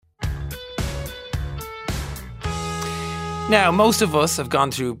Now, most of us have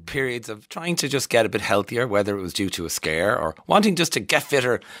gone through periods of trying to just get a bit healthier, whether it was due to a scare or wanting just to get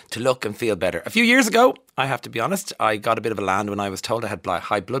fitter, to look and feel better. A few years ago, I have to be honest, I got a bit of a land when I was told I had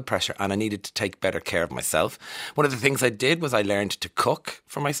high blood pressure and I needed to take better care of myself. One of the things I did was I learned to cook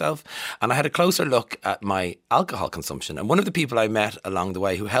for myself, and I had a closer look at my alcohol consumption. And one of the people I met along the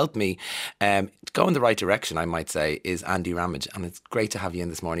way who helped me go in the right direction, I might say, is Andy Ramage. And it's great to have you in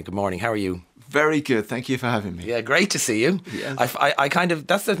this morning. Good morning. How are you? Very good. Thank you for having me. Yeah, great to see you. Yes. I kind of,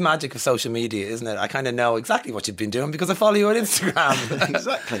 that's the magic of social media, isn't it? I kind of know exactly what you've been doing because I follow you on Instagram.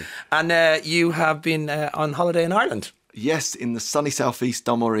 Exactly. And you have been on holiday in Ireland. Yes, in the sunny southeast,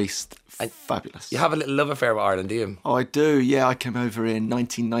 Dunmore East. Fabulous. You have a little love affair with Ireland, do you? Oh, I do. Yeah, I came over in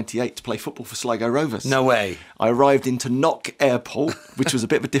 1998 to play football for Sligo Rovers. No way. I arrived into Knock Airport, which was a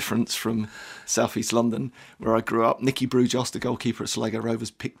bit of a difference from southeast London, where I grew up. Nicky Brujos, the goalkeeper at Sligo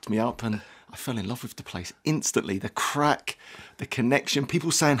Rovers, picked me up and I fell in love with the place instantly. The crack, the connection,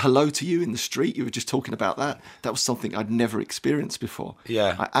 people saying hello to you in the street. You were just talking about that. That was something I'd never experienced before.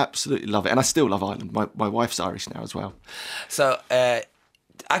 Yeah. I absolutely love it. And I still love Ireland. My wife's Irish now as well. So,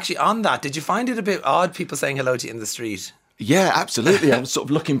 actually on that, did you find it a bit odd, people saying hello to you in the street? Yeah, absolutely. I was sort of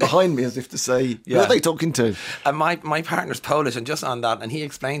looking behind me as if to say, who are they talking to? And my partner's Polish, and just on that, and he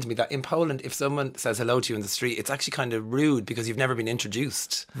explained to me that in Poland, if someone says hello to you in the street, it's actually kind of rude because you've never been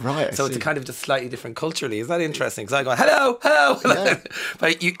introduced. Right. So it's a kind of just slightly different culturally. Is that interesting? Because I go, hello. Yeah.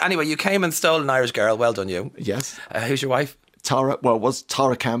 But anyway, you came and stole an Irish girl. Well done, you. Yes. Who's your wife? Tara, well, it was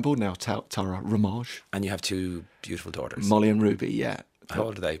Tara Campbell, now Tara Ramage. And you have two beautiful daughters. Molly and Ruby, yeah. How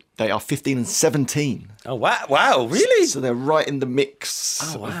old are they? They are 15 and 17. Oh, wow, really? So they're right in the mix.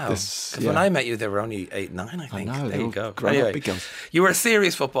 Oh, wow. Because when I met you, they were only 8, 9, I think. I know, there you go. Anyway, big girls. You were a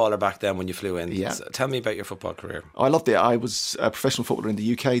serious footballer back then when you flew in. Yeah. So tell me about your football career. I loved it. I was a professional footballer in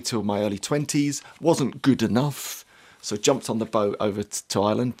the UK till my early 20s. Wasn't good enough. So jumped on the boat over to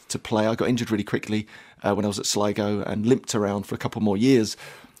Ireland to play. I got injured really quickly when I was at Sligo and limped around for a couple more years.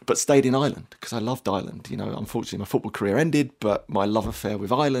 But stayed in Ireland because I loved Ireland. You know, unfortunately, my football career ended, but my love affair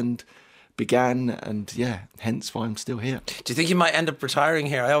with Ireland began, and hence why I'm still here. Do you think you might end up retiring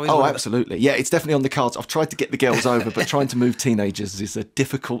here? Absolutely. Yeah, it's definitely on the cards. I've tried to get the girls over, but trying to move teenagers is a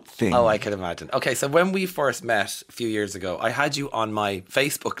difficult thing. Oh, I can imagine. Okay, so when we first met a few years ago, I had you on my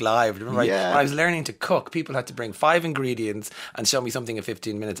Facebook Live. Remember, when I was learning to cook, people had to bring 5 ingredients and show me something in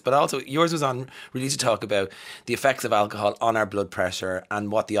 15 minutes. But also, yours was on really to talk about the effects of alcohol on our blood pressure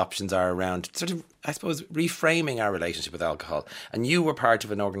and what the options are around sort of, I suppose, reframing our relationship with alcohol. And you were part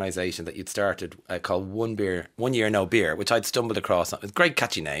of an organisation that you'd started called 1 Year No Beer, which I'd stumbled across. It's a great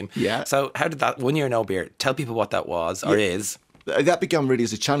catchy name. Yeah. So how did that 1 Year No Beer, tell people what that was or is? That began really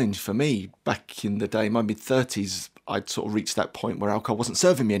as a challenge for me back in the day, my mid-30s. I'd sort of reached that point where alcohol wasn't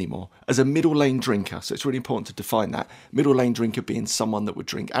serving me anymore as a middle lane drinker. So it's really important to define that. Middle lane drinker being someone that would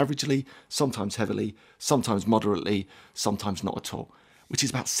drink averagely, sometimes heavily, sometimes moderately, sometimes not at all, which is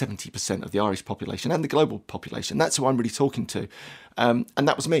about 70% of the Irish population and the global population. That's who I'm really talking to. And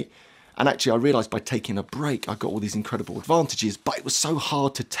that was me. And actually, I realised by taking a break, I got all these incredible advantages, but it was so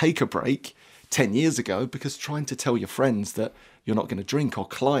hard to take a break 10 years ago because trying to tell your friends that you're not going to drink, or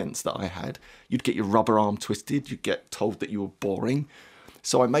clients that I had, you'd get your rubber arm twisted, you'd get told that you were boring.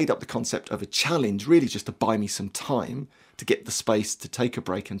 So I made up the concept of a challenge, really just to buy me some time to get the space to take a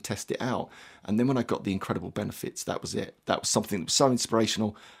break and test it out. And then when I got the incredible benefits, that was it. That was something that was so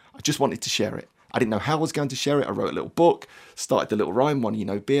inspirational. I just wanted to share it. I didn't know how I was going to share it. I wrote a little book, started the little rhyme, 1 Year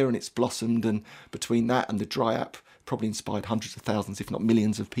No Beer, and it's blossomed. And between that and the Dryy App, probably inspired hundreds of thousands, if not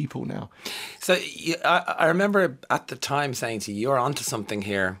millions of people now. So I remember at the time saying to you, you're onto something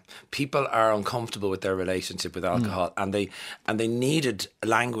here. People are uncomfortable with their relationship with alcohol and they needed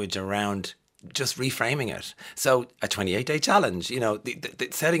language around just reframing it. So a 28-day challenge, you know, the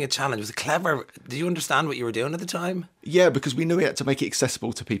setting a challenge was clever. Did you understand what you were doing at the time? Yeah, because we knew we had to make it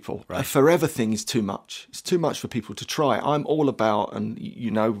accessible to people. Right. A forever thing is too much. It's too much for people to try. I'm all about, and you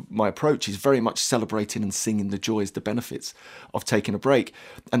know, my approach is very much celebrating and singing the joys, the benefits of taking a break.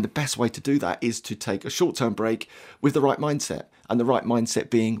 And the best way to do that is to take a short-term break with the right mindset. And the right mindset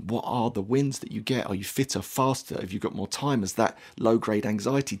being, what are the wins that you get? Are you fitter, faster? Have you got more time? Has that low-grade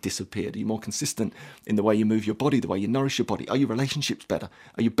anxiety disappeared? Are you more consistent in the way you move your body, the way you nourish your body? Are your relationships better?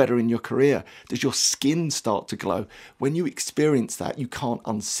 Are you better in your career? Does your skin start to glow? When you experience that, you can't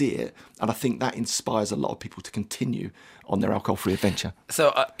unsee it. And I think that inspires a lot of people to continue on their alcohol-free adventure.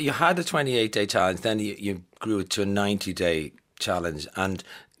 So you had a 28-day challenge, then you grew it to a 90-day challenge. And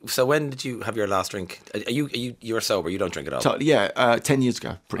so when did you have your last drink? You're sober, you don't drink at all? Yeah, 10 years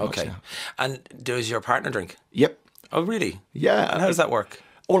ago, pretty much. Okay. And does your partner drink? Yep. Oh, really? Yeah. And how does that work?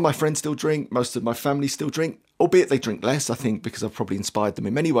 All of my friends still drink. Most of my family still drink. albeit they drink less, I think, because I've probably inspired them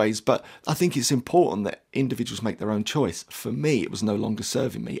in many ways. But I think it's important that individuals make their own choice. For me, it was no longer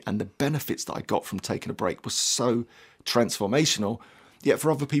serving me, and the benefits that I got from taking a break was so transformational. Yet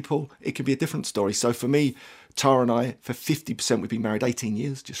for other people, it could be a different story. So for me, Tara and I, for 50%, we've been married 18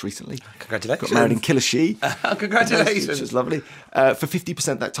 years just recently. Congratulations. Got married in Killashee. Congratulations. Which is lovely. For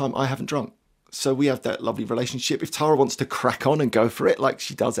 50% that time, I haven't drunk. So we have that lovely relationship. If Tara wants to crack on and go for it, like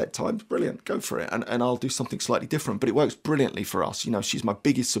she does at times, brilliant, go for it. And I'll do something slightly different. But it works brilliantly for us. You know, she's my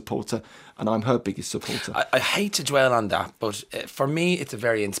biggest supporter and I'm her biggest supporter. I hate to dwell on that, but for me, it's a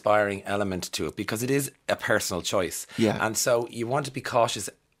very inspiring element to it because it is a personal choice. Yeah. And so you want to be cautious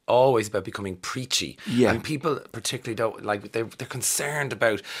always about becoming preachy. Yeah. And people particularly don't, like, they're concerned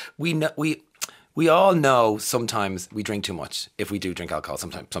about, we all know sometimes we drink too much if we do drink alcohol.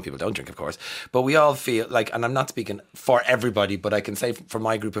 Sometimes some people don't drink, of course, but we all feel like, and I'm not speaking for everybody, but I can say for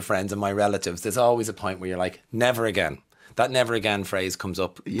my group of friends and my relatives, there's always a point where you're like, never again. That never again phrase comes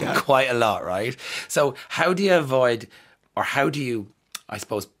up quite a lot, right? So how do you avoid, or how do you, I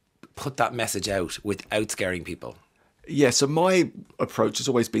suppose, put that message out without scaring people? Yeah, so my approach has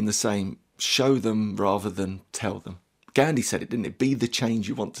always been the same. Show them rather than tell them. Gandhi said it, didn't it? Be the change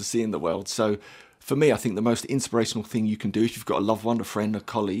you want to see in the world. So for me, I think the most inspirational thing you can do if you've got a loved one, a friend, a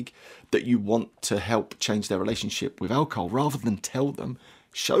colleague that you want to help change their relationship with alcohol, rather than tell them,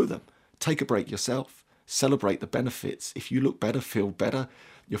 show them. Take a break yourself. Celebrate the benefits. If you look better, feel better,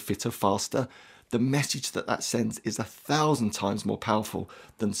 you're fitter, faster. The message that sends is 1,000 times more powerful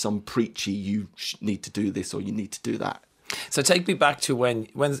than some preachy, you need to do this or you need to do that. So take me back to when,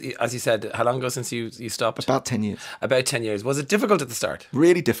 as you said, how long ago since you stopped? About 10 years. About 10 years. Was it difficult at the start?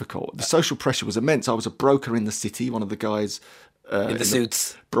 Really difficult. The social pressure was immense. I was a broker in the city, one of the guys in the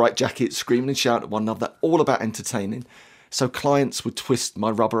suits, bright jackets, screaming and shouting at one another, all about entertaining. So clients would twist my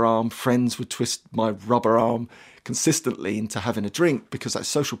rubber arm, friends would twist my rubber arm consistently into having a drink because that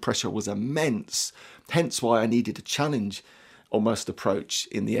social pressure was immense. Hence why I needed a challenge almost approach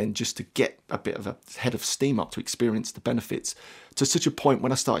in the end, just to get a bit of a head of steam up to experience the benefits, to such a point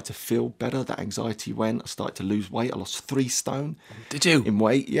when I started to feel better, that anxiety went, I started to lose weight. I lost 3 stone. Did you? In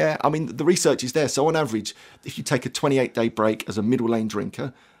weight, yeah. I mean, the research is there. So on average, if you take a 28-day break as a middle lane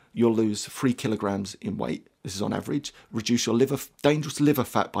drinker, you'll lose 3 kilograms in weight. This is on average. Reduce your dangerous liver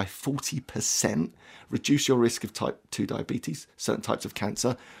fat by 40%. Reduce your risk of type 2 diabetes, certain types of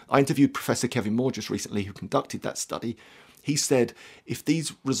cancer. I interviewed Professor Kevin Moore just recently, who conducted that study. He said if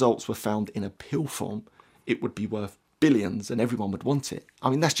these results were found in a pill form, it would be worth billions and everyone would want it.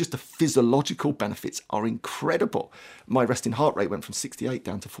 I mean, that's just the physiological benefits are incredible. My resting heart rate went from 68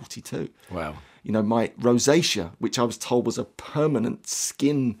 down to 42. Wow. You know, my rosacea, which I was told was a permanent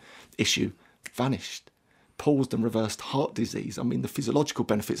skin issue, vanished. Paused and reversed heart disease. I mean, the physiological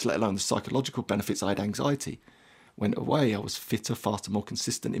benefits, let alone the psychological benefits, I had anxiety. Went away. I was fitter, faster, more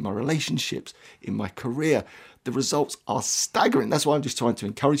consistent in my relationships, in my career. The results are staggering. That's why I'm just trying to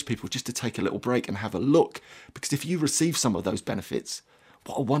encourage people just to take a little break and have a look. Because if you receive some of those benefits,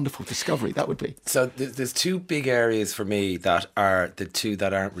 what a wonderful discovery that would be. So there's 2 big areas for me that are the 2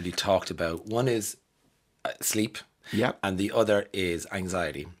 that aren't really talked about. One is sleep, and the other is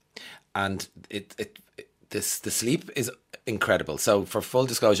anxiety. And the sleep is incredible. So for full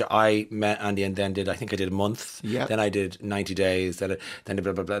disclosure, I met Andy and then I think I did a month. Yeah. Then I did 90 days. Then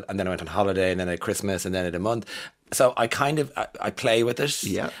blah, blah, blah. And then I went on holiday and then I had Christmas and then I did a month. So I kind of, I play with it.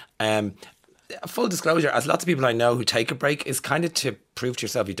 Yeah. Full disclosure, as lots of people I know who take a break, is kind of to prove to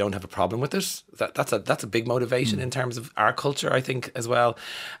yourself you don't have a problem with it. That's a big motivation in terms of our culture, I think, as well.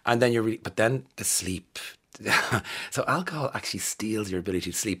 And then but then the sleep. So alcohol actually steals your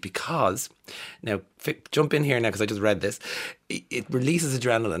ability to sleep because, now jump in here now because I just read this, it releases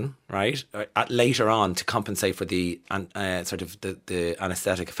adrenaline, right, later on to compensate for the sort of the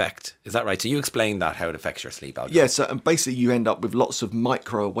anaesthetic effect. Is that right? So you explain that, how it affects your sleep, alcohol. Yeah, so and basically you end up with lots of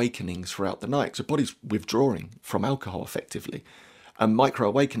micro awakenings throughout the night. So body's withdrawing from alcohol effectively. And micro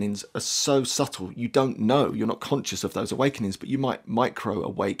awakenings are so subtle, you don't know, you're not conscious of those awakenings, but you might micro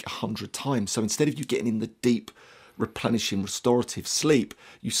awake 100 times. So instead of you getting in the deep, replenishing, restorative sleep,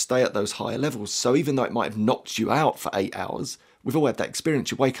 you stay at those higher levels. So even though it might have knocked you out for 8 hours, we've all had that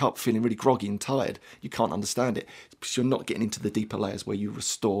experience. You wake up feeling really groggy and tired. You can't understand it because you're not getting into the deeper layers where you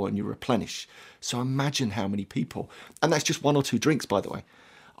restore and you replenish. So imagine how many people, and that's just 1 or 2 drinks, by the way,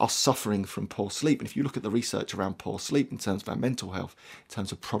 are suffering from poor sleep. And if you look at the research around poor sleep in terms of our mental health, in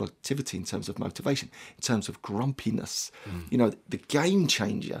terms of productivity, in terms of motivation, in terms of grumpiness, you know, the game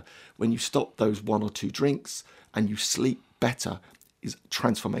changer when you stop those 1 or 2 drinks and you sleep better, is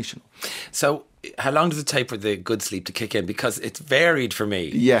transformational. So how long does it take for the good sleep to kick in? Because it's varied for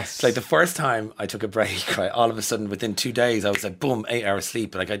me. Yes. It's like the first time I took a break, right, all of a sudden within 2 days I was like, boom, 8 hours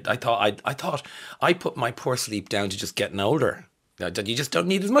sleep. Like I thought I put my poor sleep down to just getting older. You just don't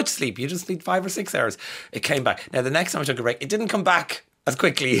need as much sleep. You just need 5 or 6 hours. It came back. Now the next time I took a break, it didn't come back as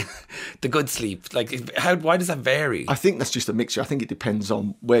quickly. The good sleep. Like, why does that vary? I think that's just a mixture. I think it depends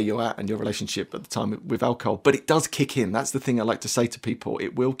on where you're at and your relationship at the time with alcohol. But it does kick in. That's the thing I like to say to people.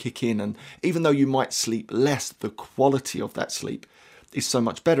 It will kick in. And even though you might sleep less, the quality of that sleep is so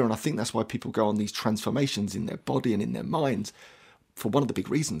much better. And I think that's why people go on these transformations in their body and in their minds. For one of the big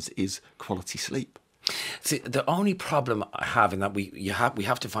reasons is quality sleep. See, the only problem I have in that we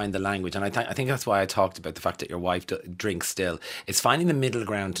have to find the language, and I think that's why I talked about the fact that your wife drinks still. It's finding the middle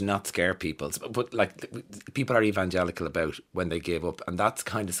ground to not scare people. But like, people are evangelical about when they give up, and that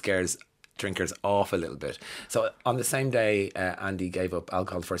kind of scares drinkers off a little bit. So on the same day Andy gave up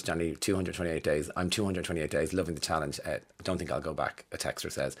alcohol 1st January, 228 days. I'm 228 days, loving the challenge. I don't think I'll go back, a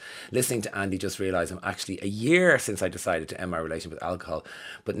texter says. Listening to Andy, just realised I'm actually a year since I decided to end my relationship with alcohol,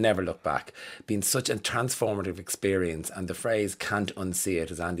 but never look back. Been such a transformative experience, and the phrase "can't unsee it,"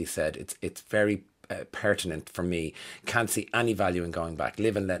 as Andy said, it's very pertinent for me. Can't see any value in going back.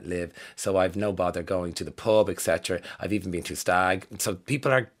 Live and let live. So I've no bother going to the pub, etc. I've even been to Stag. So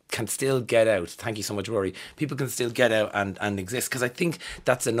people can still get out. Thank you so much, Rory. People can still get out and exist, because I think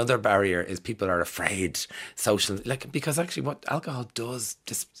that's another barrier, is people are afraid because actually what alcohol does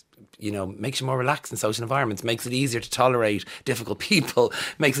just, makes you more relaxed in social environments, makes it easier to tolerate difficult people,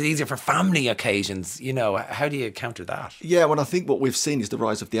 makes it easier for family occasions. How do you counter that? Yeah, well, I think what we've seen is the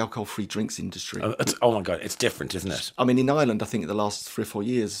rise of the alcohol-free drinks industry. Oh my God, it's different, isn't it? I mean, in Ireland, I think in the last 3 or 4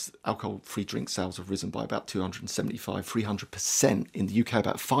 years, alcohol-free drink sales have risen by about 275, 300%. In the UK,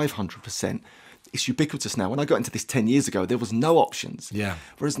 about 500%. It's ubiquitous now. When I got into this 10 years ago, there was no options. Yeah.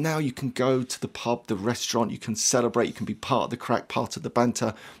 Whereas now you can go to the pub, the restaurant, you can celebrate, you can be part of the crack, part of the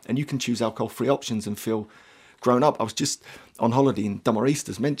banter, and you can choose alcohol-free options and feel grown up. I was just on holiday in Dummer East,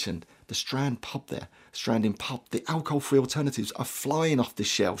 as mentioned, the Strand pub there, Strand Inn pub. The alcohol-free alternatives are flying off the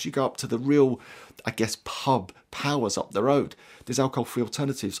shelves. You go up to the real, pub powers up the road. There's alcohol-free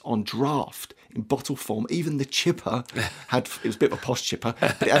alternatives on draft, in bottle form. Even the chipper it was a bit of a posh chipper,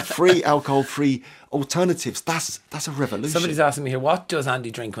 but it had free alcohol-free alternatives. That's a revolution. Somebody's asking me here, what does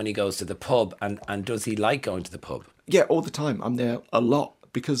Andy drink when he goes to the pub, and does he like going to the pub? Yeah, all the time. I'm there a lot,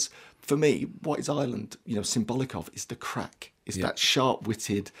 because for me, what is Ireland, symbolic of is the crack. It's that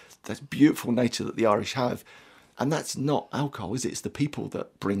sharp-witted, that beautiful nature that the Irish have. And that's not alcohol, is it? It's the people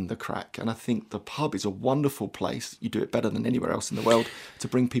that bring the crack. And I think the pub is a wonderful place. You do it better than anywhere else in the world to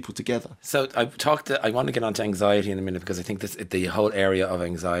bring people together. So I want to get on to anxiety in a minute, because I think the whole area of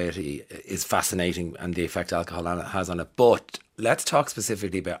anxiety is fascinating, and the effect alcohol has on it. But let's talk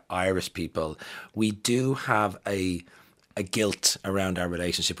specifically about Irish people. We do have a guilt around our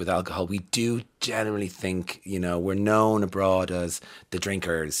relationship with alcohol. We do generally think, we're known abroad as the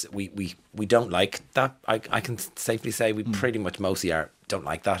drinkers. We don't like that. I can safely say we pretty much mostly don't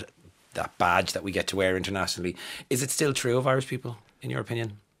like that badge that we get to wear internationally. Is it still true of Irish people, in your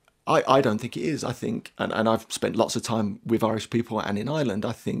opinion? I don't think it is. I think, and I've spent lots of time with Irish people and in Ireland,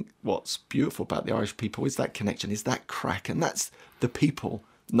 I think what's beautiful about the Irish people is that connection, is that crack, and that's the people,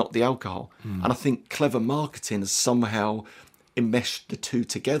 not the alcohol. And I think clever marketing has somehow enmeshed the two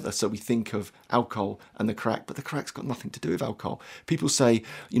together. So we think of alcohol and the crack, but the crack's got nothing to do with alcohol. People say,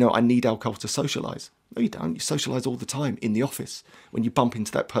 I need alcohol to socialise. No, you don't. You socialise all the time in the office. When you bump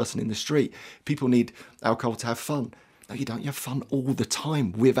into that person in the street, people need alcohol to have fun. No, you don't. You have fun all the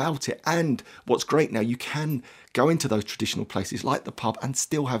time without it. And what's great now, you can go into those traditional places like the pub and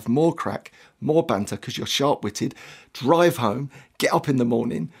still have more crack, more banter, because you're sharp-witted, drive home, get up in the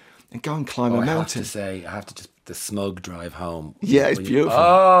morning and go and climb a mountain. I have to just, the smug drive home. Yeah, it's beautiful.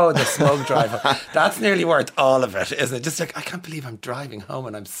 Oh, the smug drive home. That's nearly worth all of it, isn't it? Just like, I can't believe I'm driving home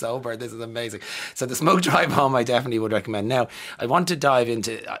and I'm sober. This is amazing. So the smug drive home, I definitely would recommend. Now, I want to dive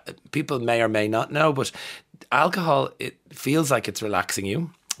into, people may or may not know, but alcohol, it feels like it's relaxing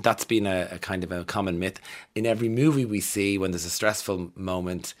you. That's been a kind of a common myth. In every movie we see, when there's a stressful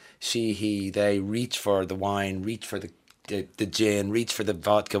moment, she, he, they reach for the wine, reach for the gin, reach for the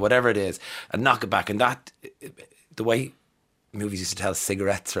vodka, whatever it is, and knock it back. And that, the way movies used to tell,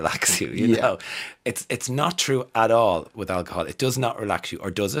 cigarettes relax you, you know. It's not true at all with alcohol. It does not relax you, or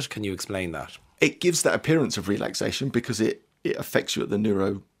does it? Can you explain that? It gives that appearance of relaxation because it affects you at the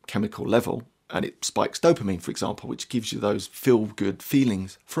neurochemical level, and it spikes dopamine, for example, which gives you those feel-good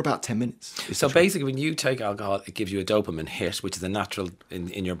feelings for about 10 minutes. So basically, when you take alcohol, it gives you a dopamine hit, which is a natural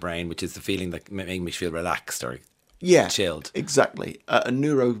in your brain, which is the feeling that makes me feel relaxed or chilled. Exactly, at a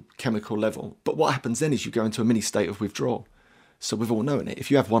neurochemical level. But what happens then is you go into a mini state of withdrawal. So we've all known it. If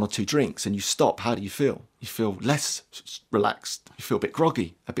you have 1 or 2 drinks and you stop, how do you feel? You feel less relaxed. You feel a bit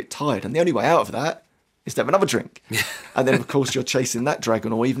groggy, a bit tired. And the only way out of that is to have another drink. And then, of course, you're chasing that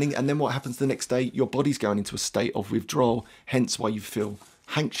dragon all evening. And then what happens the next day? Your body's going into a state of withdrawal, hence why you feel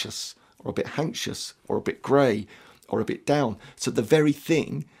anxious or a bit anxious or a bit grey or a bit down. So the very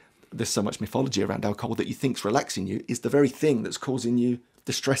thing, there's so much mythology around alcohol that you think's relaxing you, is the very thing that's causing you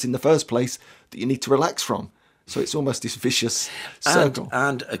the stress in the first place that you need to relax from. So it's almost this vicious circle.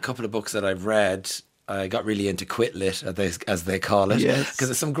 And a couple of books that I've read, I got really into Quit Lit, as they call it. Yes. Because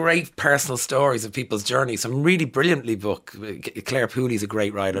there's some great personal stories of people's journeys. Some really brilliantly book. Claire Pooley's a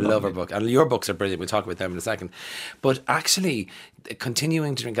great writer. I love her book. And your books are brilliant. We'll talk about them in a second. But actually,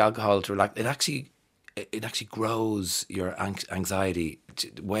 continuing to drink alcohol to relax, it actually grows your anxiety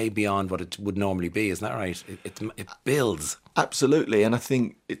way beyond what it would normally be. Isn't that right? It builds. Absolutely. And I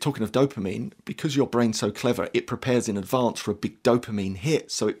think, talking of dopamine, because your brain's so clever, it prepares in advance for a big dopamine hit.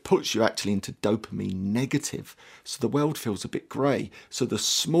 So it puts you actually into dopamine negative. So the world feels a bit grey. So the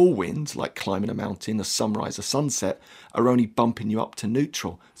small wins, like climbing a mountain, a sunrise, a sunset, are only bumping you up to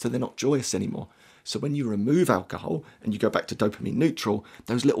neutral. So they're not joyous anymore. So when you remove alcohol and you go back to dopamine neutral,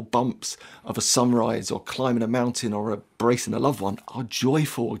 those little bumps of a sunrise or climbing a mountain or embracing a loved one are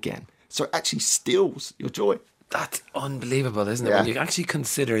joyful again. So it actually steals your joy. That's unbelievable, isn't it? Yeah. When you actually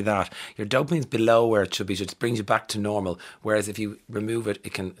consider that your dopamine's below where it should be, so it brings you back to normal. Whereas if you remove it,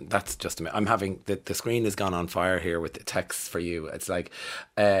 it can. That's just. I'm having the screen has gone on fire here with the texts for you. It's like,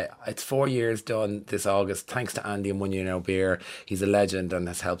 it's 4 years done this August. Thanks to Andy and 1 Year No Beer. He's a legend and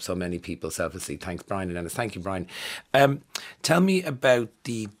has helped so many people selflessly. Thanks, Brian and Dennis. Thank you, Brian. Tell me about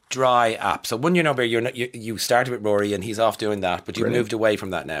the Dryy App. So 1 Year No Beer, you started with Rory and he's off doing that, but you've moved away from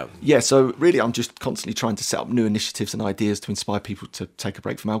that now. Yeah, so really I'm just constantly trying to set up new initiatives and ideas to inspire people to take a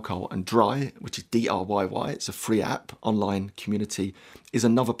break from alcohol. And Dryy, which is Dryy, it's a free app, online community, is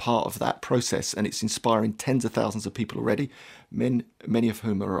another part of that process. And it's inspiring tens of thousands of people already, many of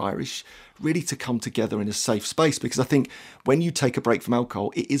whom are Irish, really to come together in a safe space. Because I think when you take a break from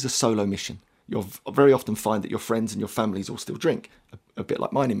alcohol, it is a solo mission. You'll very often find that your friends and your families all still drink, a bit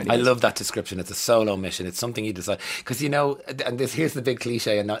like mine in many ways. I love that description. It's a solo mission. It's something you decide. Because, and here's the big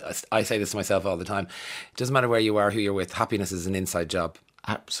cliche, and I say this to myself all the time. It doesn't matter where you are, who you're with. Happiness is an inside job.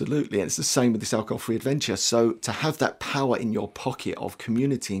 Absolutely. And it's the same with this alcohol-free adventure. So to have that power in your pocket of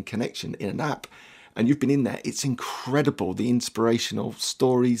community and connection in an app, and you've been in there, it's incredible. The inspirational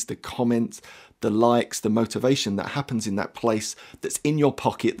stories, the comments, the likes, the motivation that happens in that place that's in your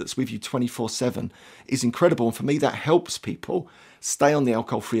pocket, that's with you 24/7 is incredible. And for me, that helps people stay on the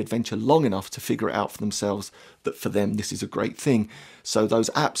alcohol-free adventure long enough to figure it out for themselves that for them, this is a great thing. So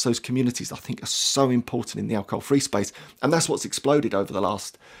those apps, those communities, I think are so important in the alcohol-free space. And that's what's exploded over the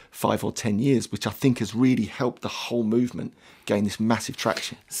last 5 or 10 years, which I think has really helped the whole movement gain this massive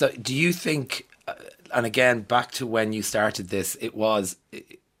traction. So do you think, and again, back to when you started this,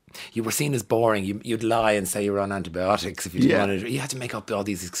 you were seen as boring. You'd lie and say you were on antibiotics if you didn't want to. You had to make up all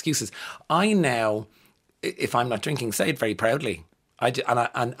these excuses. I now, if I'm not drinking, say it very proudly.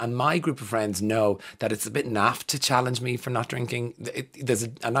 And my group of friends know that it's a bit naff to challenge me for not drinking.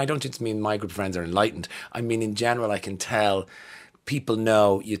 And I don't just mean my group of friends are enlightened. I mean, in general, I can tell people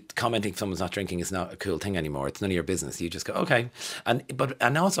know commenting if someone's not drinking is not a cool thing anymore. It's none of your business. You just go, okay.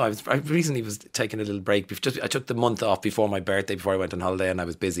 And also I recently was taking a little break. I took the month off before my birthday, before I went on holiday, and I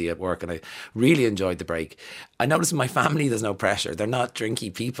was busy at work and I really enjoyed the break. I noticed in my family there's no pressure. They're not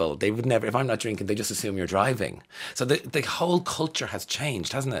drinky people. They would never, if I'm not drinking, they just assume you're driving. So the whole culture has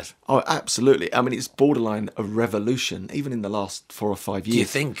changed, hasn't it? Oh, absolutely. I mean, it's borderline a revolution, even in the last 4 or 5 years. Do you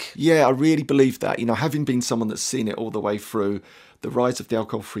think? Yeah, I really believe that. Having been someone that's seen it all the way through, the rise of the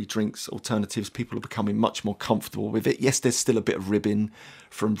alcohol-free drinks alternatives, people are becoming much more comfortable with it. Yes, there's still a bit of ribbing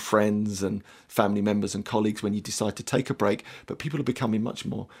from friends and family members and colleagues when you decide to take a break, but people are becoming much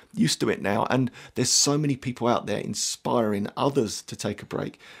more used to it now. And there's so many people out there inspiring others to take a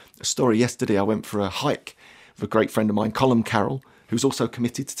break. A story yesterday, I went for a hike with a great friend of mine, Colm Carroll, who's also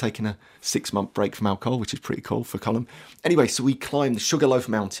committed to taking a 6-month break from alcohol, which is pretty cool for Colm. Anyway, so we climbed the Sugarloaf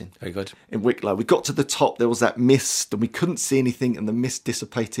Mountain. Very good. In Wicklow. We got to the top, there was that mist, and we couldn't see anything, and the mist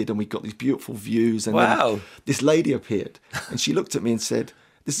dissipated, and we got these beautiful views. And wow. Then this lady appeared, and she looked at me and said,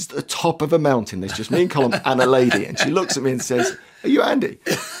 "This is the top of a mountain. There's just me and Colm and a lady." And she looks at me and says, "Are you Andy?"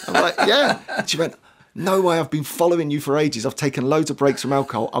 I'm like, "Yeah." And she went, No way, I've been following you for ages. I've taken loads of breaks from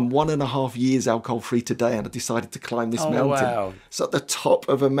alcohol. I'm 1.5 years alcohol-free today, and I decided to climb this mountain. Wow. It's at the top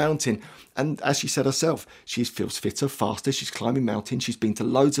of a mountain. And as she said herself, she feels fitter, faster. She's climbing mountains. She's been to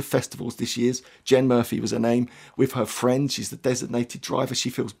loads of festivals this year. Jen Murphy was her name. With her friends, she's the designated driver. She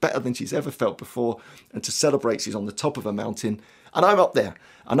feels better than she's ever felt before. And to celebrate, she's on the top of a mountain. And I'm up there,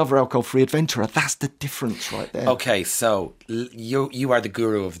 another alcohol-free adventurer. That's the difference right there. Okay, so you are the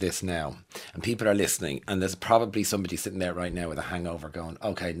guru of this now, and people are listening, and there's probably somebody sitting there right now with a hangover going,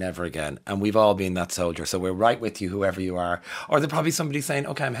 okay, never again. And we've all been that soldier, so we're right with you, whoever you are. Or there's probably somebody saying,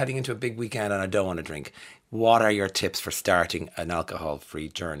 okay, I'm heading into a big weekend and I don't want to drink. What are your tips for starting an alcohol-free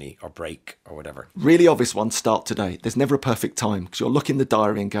journey or break or whatever? Really obvious one, start today. There's never a perfect time because you'll look in the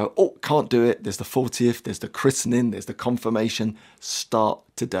diary and go, oh, can't do it. There's the 40th, there's the christening, there's the confirmation. Start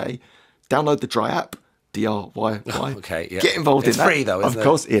today. Download the Dryy App, D-R-Y-Y. Okay, yeah. Get involved in that. It's free though, isn't it? Of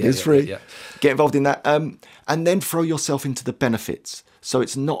course, it is free. Yeah. Get involved in that. And then throw yourself into the benefits. So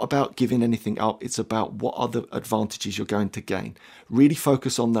it's not about giving anything up. It's about what other advantages you're going to gain. Really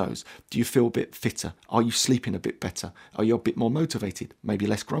focus on those. Do you feel a bit fitter? Are you sleeping a bit better? Are you a bit more motivated? Maybe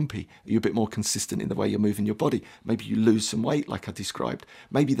less grumpy? Are you a bit more consistent in the way you're moving your body? Maybe you lose some weight like I described.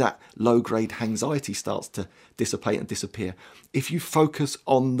 Maybe that low-grade anxiety starts to dissipate and disappear. If you focus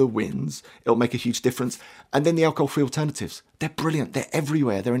on the wins, it'll make a huge difference. And then the alcohol-free alternatives. They're brilliant. They're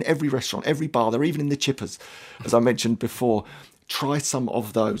everywhere. They're in every restaurant, every bar. They're even in the chippers, as I mentioned before. Try some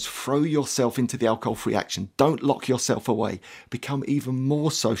of those. Throw yourself into the alcohol-free action. Don't lock yourself away. Become even more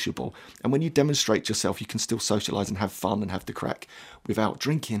sociable. And when you demonstrate yourself, you can still socialise and have fun and have the crack without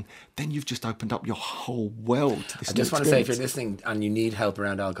drinking. Then you've just opened up your whole world to this. I just want to say, if you're listening and you need help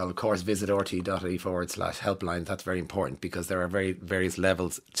around alcohol, of course, visit rte.ie/helplines. That's very important because there are various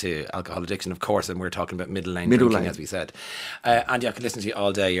levels to alcohol addiction, of course, and we're talking about middle lane drinking, as we said. Andy, I could listen to you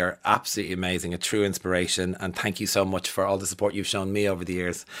all day. You're absolutely amazing, a true inspiration, and thank you so much for all the support you've shown me over the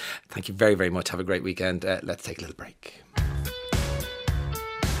years. Thank you very, very much. Have a great weekend. Let's take a little break.